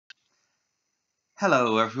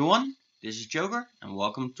Hello everyone, this is Joker and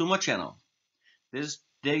welcome to my channel. This is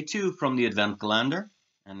day 2 from the advent calendar,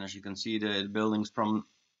 and as you can see the buildings from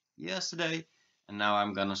yesterday, and now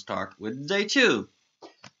I'm gonna start with day 2.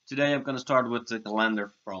 Today I'm gonna start with the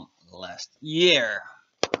calendar from last year.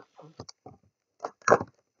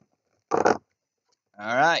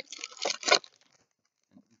 Alright.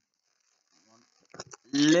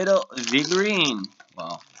 Little figurine.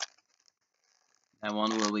 Well, that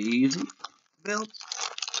one will be easy to build.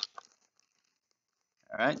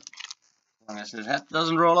 Alright. As long as his head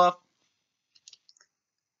doesn't roll off.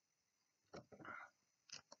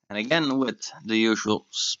 And again with the usual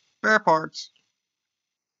spare parts.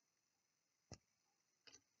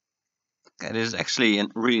 Okay, this is actually a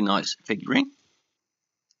really nice figurine.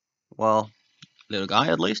 Well, little guy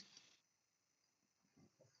at least.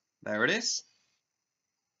 There it is.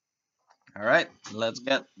 Alright, let's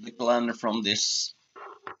get the calendar from this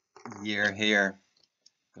year here,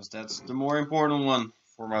 because that's the more important one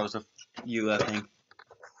for most of you, I think.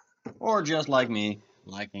 Or just like me,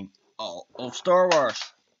 liking all of Star Wars.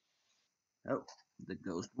 Oh, the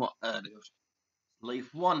ghost slave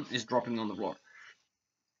 1 is dropping on the floor.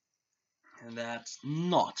 And that's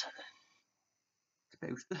not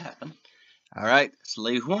supposed to happen. Alright,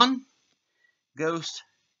 slave 1, ghost,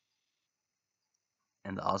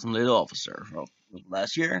 and the awesome little officer from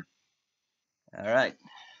last year. Alright,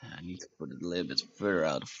 I need to put it a little bit further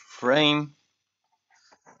out of frame.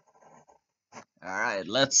 Alright,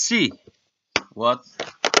 let's see what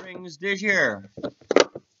brings this year.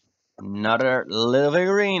 Another little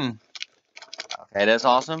figurine. Okay, that's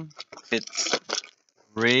awesome. Fits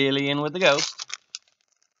really in with the ghost.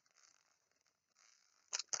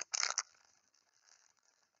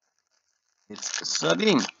 It's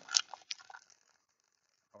Sabine,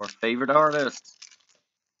 our favorite artist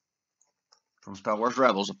from Star Wars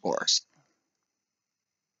Rebels, of course.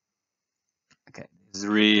 Okay, this is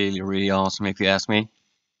really awesome if you ask me.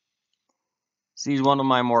 She's one of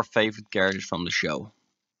my more favorite characters from the show.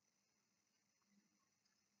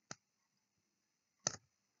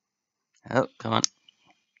 Oh, come on.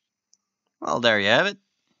 Well, there you have it.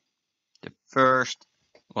 The first,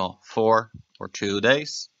 well, 4 or 2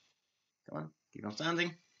 days. Come on, keep on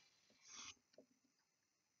standing.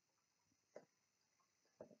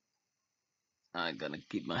 I'm gonna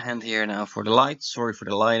keep my hand here now for the light. Sorry for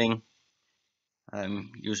the lighting.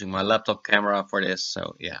 I'm using my laptop camera for this,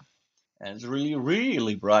 so yeah. And it's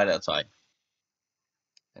really bright outside.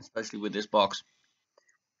 Especially with this box.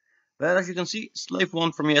 But as you can see, Slave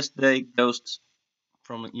 1 from yesterday, Ghost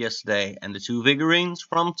from yesterday, and the 2 figurines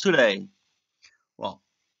from today. Well,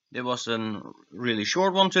 it was a really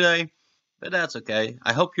short one today, but that's okay.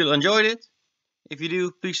 I hope you enjoyed it. If you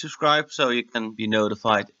do, please subscribe so you can be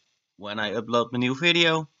notified when I upload my new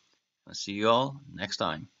video. I'll see you all next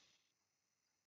time.